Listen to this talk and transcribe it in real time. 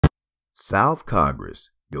South Congress.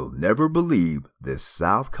 You'll never believe this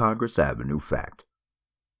South Congress Avenue fact.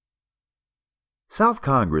 South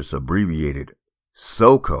Congress, abbreviated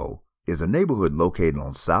SOCO, is a neighborhood located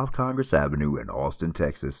on South Congress Avenue in Austin,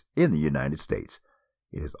 Texas, in the United States.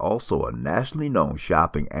 It is also a nationally known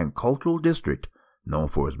shopping and cultural district known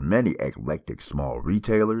for its many eclectic small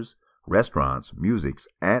retailers, restaurants, musics,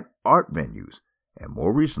 and art venues, and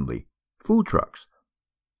more recently, food trucks.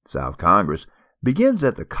 South Congress begins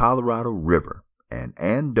at the Colorado River and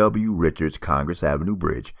Ann W. Richards Congress Avenue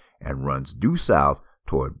Bridge and runs due south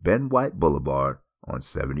toward Ben White Boulevard on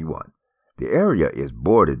 71. The area is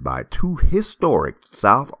bordered by two historic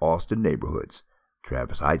South Austin neighborhoods,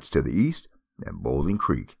 Travis Heights to the east and Bowling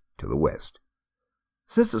Creek to the west.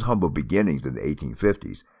 Since its humble beginnings in the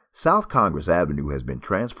 1850s, South Congress Avenue has been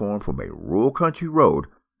transformed from a rural country road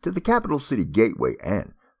to the capital city gateway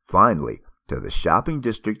and, finally, to the shopping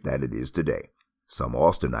district that it is today. Some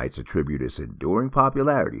Austinites attribute its enduring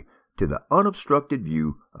popularity to the unobstructed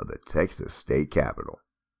view of the Texas state capitol.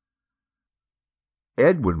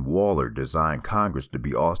 Edwin Waller designed Congress to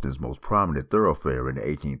be Austin's most prominent thoroughfare in the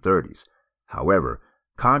 1830s. However,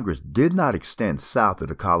 Congress did not extend south of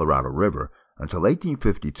the Colorado River until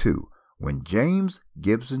 1852, when James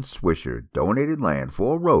Gibson Swisher donated land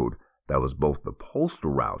for a road that was both the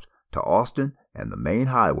postal route to Austin and the main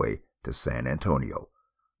highway to San Antonio.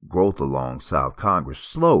 Growth along South Congress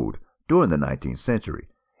slowed during the 19th century.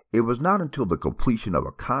 It was not until the completion of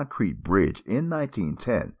a concrete bridge in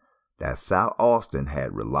 1910 that South Austin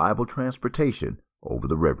had reliable transportation over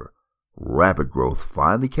the river. Rapid growth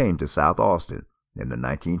finally came to South Austin in the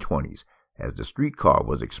 1920s as the streetcar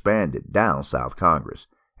was expanded down South Congress.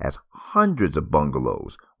 As hundreds of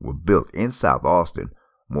bungalows were built in South Austin,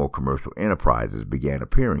 more commercial enterprises began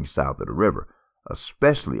appearing south of the river,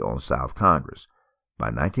 especially on South Congress. By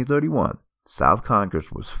 1931, South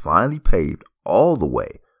Congress was finally paved all the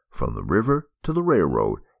way from the river to the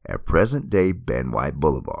railroad at present-day Ben White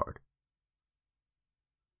Boulevard.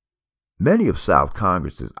 Many of South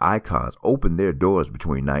Congress's icons opened their doors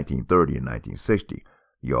between 1930 and 1960.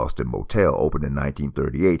 The Austin Motel opened in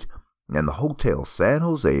 1938, and the Hotel San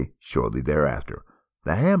Jose shortly thereafter.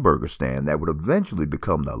 The hamburger stand that would eventually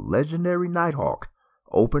become the legendary Nighthawk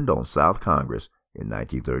opened on South Congress in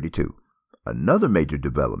 1932. Another major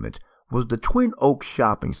development was the Twin Oaks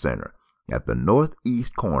Shopping Center at the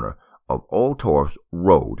northeast corner of Old Torf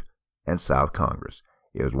Road and South Congress.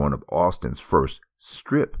 It was one of Austin's first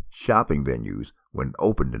strip shopping venues when it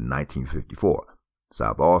opened in 1954.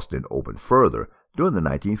 South Austin opened further during the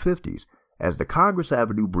 1950s as the Congress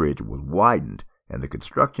Avenue Bridge was widened and the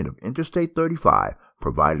construction of Interstate 35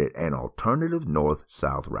 provided an alternative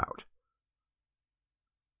north-south route.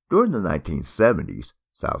 During the 1970s,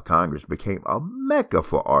 South Congress became a mecca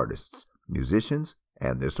for artists, musicians,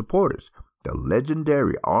 and their supporters. The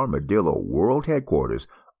legendary Armadillo World Headquarters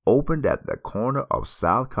opened at the corner of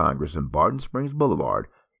South Congress and Barton Springs Boulevard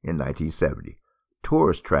in 1970.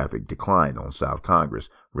 Tourist traffic declined on South Congress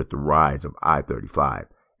with the rise of I-35,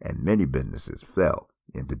 and many businesses fell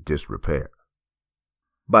into disrepair.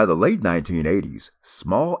 By the late 1980s,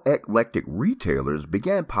 small eclectic retailers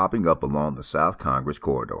began popping up along the South Congress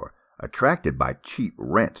corridor. Attracted by cheap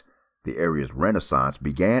rent, the area's renaissance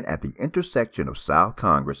began at the intersection of South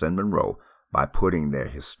Congress and Monroe by putting their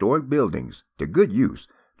historic buildings to good use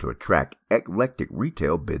to attract eclectic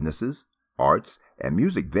retail businesses, arts, and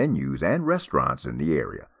music venues and restaurants in the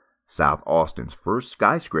area. South Austin's first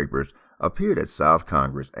skyscrapers appeared at South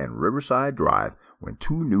Congress and Riverside Drive when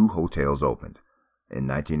two new hotels opened. In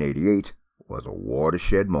 1988 was a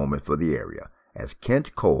watershed moment for the area as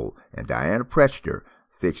Kent Cole and Diana Prechter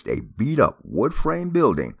fixed a beat-up wood-frame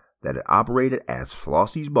building that had operated as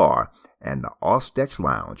Flossie's Bar and the Ostex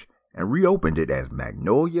Lounge and reopened it as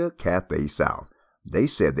Magnolia Cafe South. They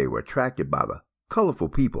said they were attracted by the colorful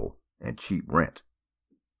people and cheap rent.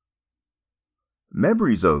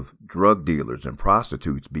 Memories of drug dealers and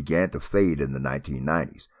prostitutes began to fade in the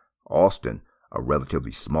 1990s. Austin, a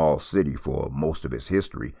relatively small city for most of its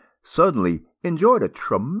history, suddenly enjoyed a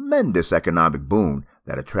tremendous economic boom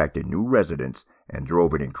that attracted new residents and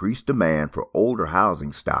drove an increased demand for older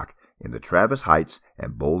housing stock in the Travis Heights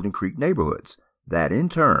and Bowling Creek neighborhoods. That, in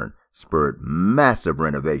turn, spurred massive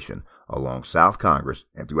renovation along South Congress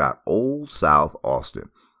and throughout Old South Austin.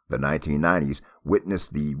 The 1990s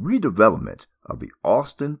witnessed the redevelopment of the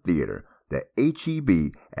Austin Theater, the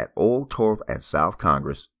H-E-B at Old Torf and South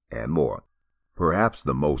Congress, and more. Perhaps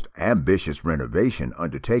the most ambitious renovation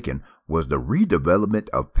undertaken was the redevelopment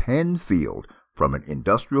of Penn Field from an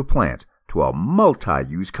industrial plant to a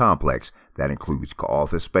multi-use complex that includes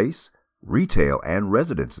office space, retail, and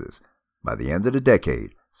residences. By the end of the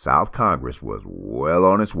decade, South Congress was well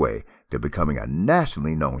on its way to becoming a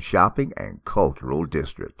nationally known shopping and cultural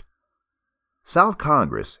district. South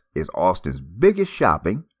Congress is Austin's biggest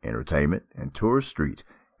shopping, entertainment, and tourist street,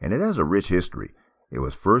 and it has a rich history. It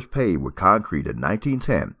was first paved with concrete in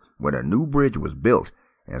 1910 when a new bridge was built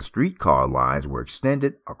and streetcar lines were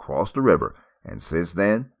extended across the river, and since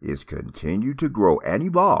then it's continued to grow and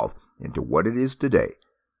evolve into what it is today.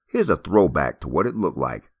 Here's a throwback to what it looked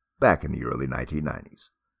like back in the early 1990s.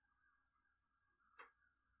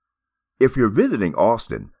 If you're visiting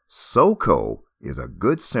Austin, SOCO is a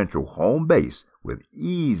good central home base with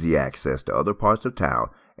easy access to other parts of town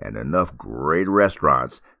and enough great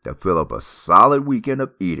restaurants to fill up a solid weekend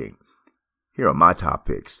of eating. Here are my top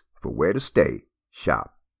picks for where to stay,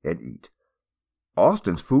 shop, and eat.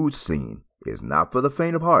 Austin's food scene is not for the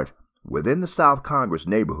faint of heart. Within the South Congress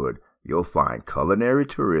neighborhood, you'll find culinary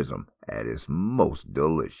tourism at its most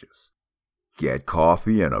delicious. Get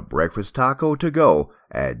coffee and a breakfast taco to go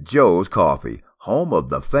at Joe's Coffee, home of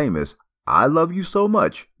the famous I Love You So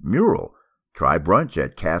Much mural. Try brunch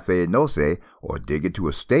at Cafe Noce or dig into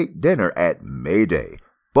a steak dinner at Mayday,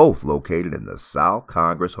 both located in the South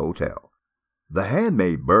Congress Hotel. The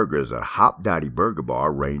handmade burgers at Hop Dottie Burger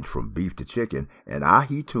Bar range from beef to chicken and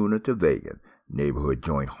ahi tuna to vegan. Neighborhood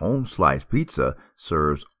joint Home Slice Pizza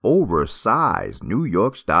serves oversized New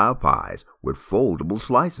York-style pies with foldable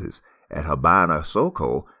slices. At Habana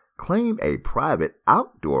SOCO, claim a private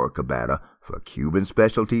outdoor cabana for Cuban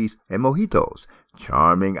specialties and mojitos.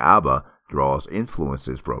 Charming Abba draws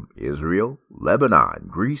influences from Israel, Lebanon,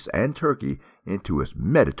 Greece, and Turkey into its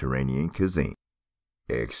Mediterranean cuisine.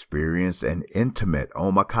 Experience an intimate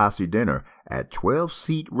omakase dinner at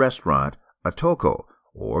 12-seat restaurant Atoko,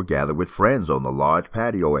 or gather with friends on the large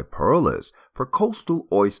patio at Perla's for coastal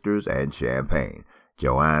oysters and champagne.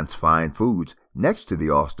 Joanne's Fine Foods, next to the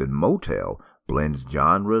Austin Motel, blends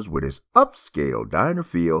genres with its upscale diner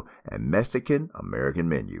feel and Mexican-American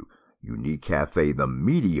menu. Unique Cafe The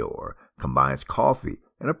Meteor combines coffee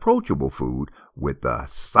and approachable food with the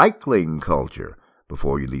cycling culture.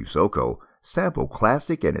 Before you leave SOCO, sample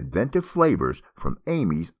classic and inventive flavors from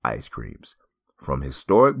Amy's Ice Creams. From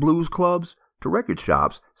historic blues clubs to record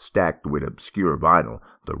shops stacked with obscure vinyl,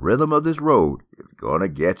 the rhythm of this road is gonna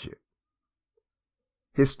get you.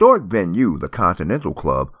 Historic venue The Continental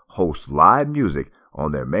Club hosts live music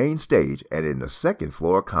on their main stage and in the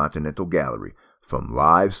second-floor Continental Gallery. From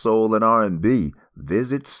live soul and R&B,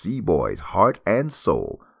 visit Seaboy's Heart and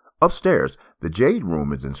Soul. Upstairs, the Jade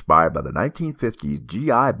Room is inspired by the 1950s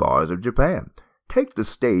GI bars of Japan. Take the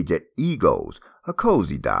stage at Ego's, a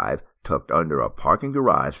cozy dive tucked under a parking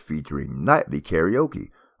garage featuring nightly karaoke.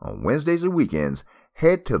 On Wednesdays and weekends,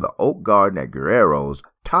 head to the Oak Garden at Guerrero's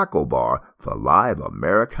Taco Bar for live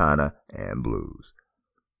Americana and blues.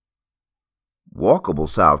 Walkable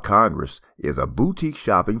South Congress is a boutique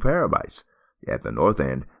shopping paradise. At the north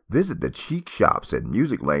end, visit the chic shops at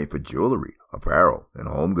Music Lane for jewelry, apparel, and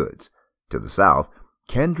home goods. To the south,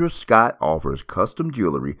 Kendra Scott offers custom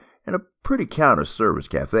jewelry and a pretty counter service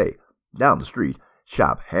cafe. Down the street,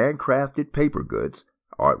 shop handcrafted paper goods,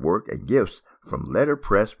 artwork, and gifts from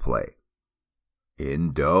Letterpress Play.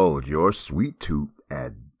 Indulge your sweet tooth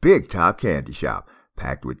at Big Top Candy Shop,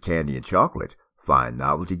 packed with candy and chocolate. Find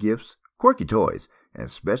novelty gifts, quirky toys,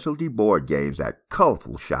 and specialty board games at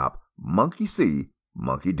colorful shop Monkey See,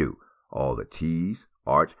 Monkey Do. All the teas,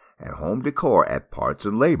 art, and home decor at Parts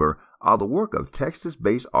and Labor are the work of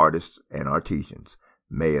Texas-based artists and artisans.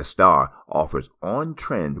 Maya Star offers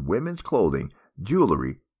on-trend women's clothing,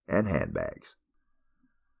 jewelry, and handbags.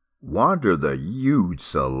 Wander the huge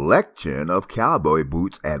selection of cowboy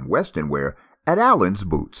boots and western wear at Allen's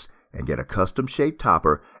Boots and get a custom-shaped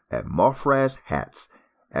topper at Moffra's Hats.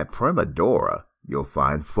 At Primadora, you'll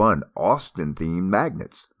find fun Austin-themed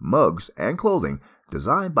magnets, mugs, and clothing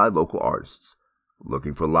designed by local artists.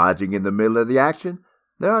 Looking for lodging in the middle of the action?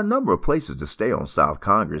 There are a number of places to stay on South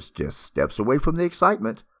Congress, just steps away from the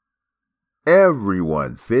excitement.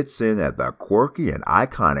 Everyone fits in at the quirky and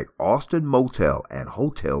iconic Austin Motel and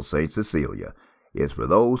Hotel St. Cecilia. It's for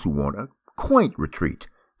those who want a quaint retreat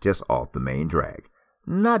just off the main drag.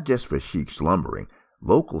 Not just for chic slumbering.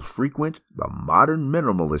 Locals frequent the modern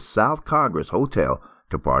minimalist South Congress Hotel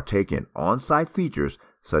to partake in on-site features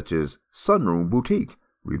such as Sunroom Boutique,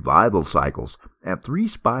 revival cycles, and 3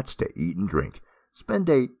 spots to eat and drink. Spend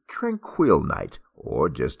a tranquil night, or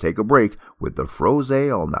just take a break with the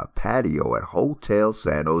frosé on the patio at Hotel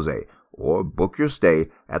San Jose, or book your stay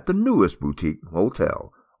at the newest boutique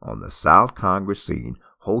hotel on the South Congress scene,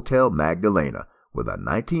 Hotel Magdalena, with a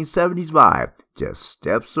 1970s vibe just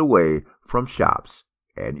steps away from shops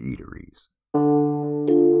and eateries.